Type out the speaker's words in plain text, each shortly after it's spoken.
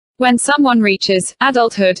When someone reaches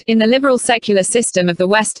adulthood in the liberal secular system of the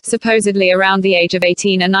West, supposedly around the age of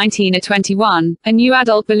 18 or 19 or 21, a new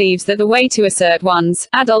adult believes that the way to assert one's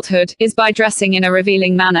adulthood is by dressing in a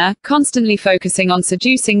revealing manner, constantly focusing on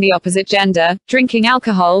seducing the opposite gender, drinking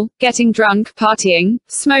alcohol, getting drunk, partying,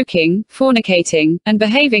 smoking, fornicating, and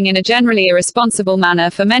behaving in a generally irresponsible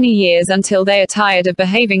manner for many years until they are tired of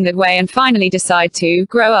behaving that way and finally decide to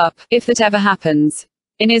grow up, if that ever happens.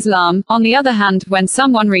 In Islam, on the other hand, when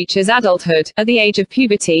someone reaches adulthood, at the age of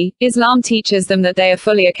puberty, Islam teaches them that they are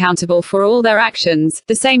fully accountable for all their actions,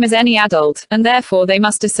 the same as any adult, and therefore they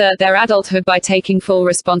must assert their adulthood by taking full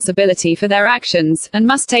responsibility for their actions, and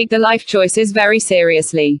must take their life choices very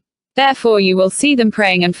seriously. Therefore you will see them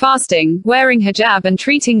praying and fasting, wearing hijab and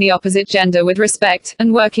treating the opposite gender with respect,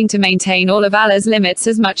 and working to maintain all of Allah's limits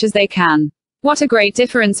as much as they can. What a great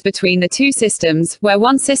difference between the two systems, where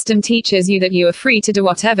one system teaches you that you are free to do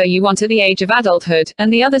whatever you want at the age of adulthood,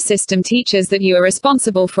 and the other system teaches that you are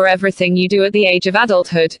responsible for everything you do at the age of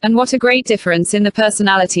adulthood, and what a great difference in the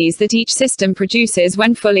personalities that each system produces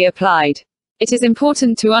when fully applied. It is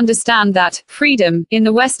important to understand that freedom, in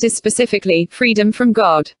the West, is specifically freedom from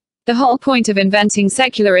God. The whole point of inventing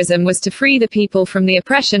secularism was to free the people from the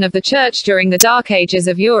oppression of the church during the Dark Ages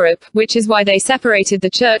of Europe, which is why they separated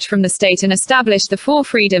the church from the state and established the four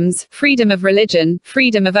freedoms: freedom of religion,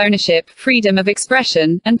 freedom of ownership, freedom of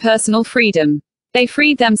expression, and personal freedom. They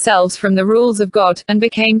freed themselves from the rules of God, and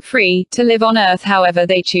became free to live on earth however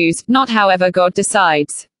they choose, not however God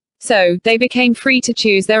decides. So, they became free to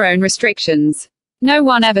choose their own restrictions. No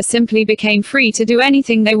one ever simply became free to do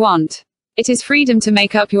anything they want. It is freedom to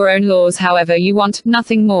make up your own laws however you want,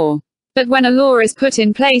 nothing more. But when a law is put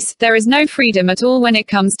in place, there is no freedom at all when it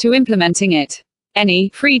comes to implementing it. Any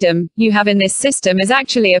freedom you have in this system is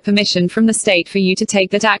actually a permission from the state for you to take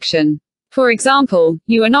that action. For example,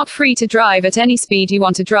 you are not free to drive at any speed you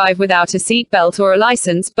want to drive without a seatbelt or a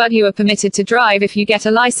license, but you are permitted to drive if you get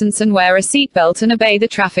a license and wear a seatbelt and obey the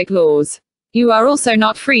traffic laws. You are also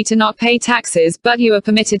not free to not pay taxes, but you are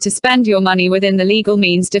permitted to spend your money within the legal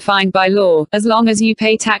means defined by law, as long as you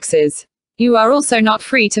pay taxes. You are also not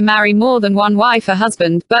free to marry more than one wife or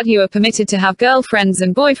husband, but you are permitted to have girlfriends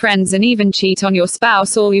and boyfriends and even cheat on your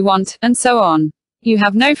spouse all you want, and so on. You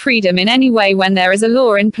have no freedom in any way when there is a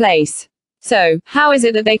law in place. So, how is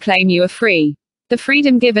it that they claim you are free? The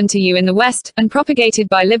freedom given to you in the West, and propagated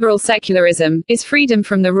by liberal secularism, is freedom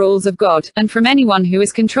from the rules of God, and from anyone who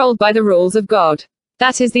is controlled by the rules of God.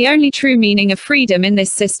 That is the only true meaning of freedom in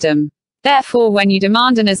this system. Therefore, when you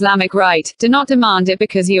demand an Islamic right, do not demand it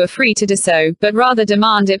because you are free to do so, but rather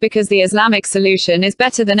demand it because the Islamic solution is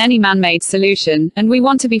better than any man-made solution, and we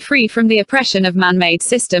want to be free from the oppression of man-made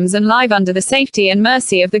systems and live under the safety and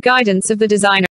mercy of the guidance of the designer.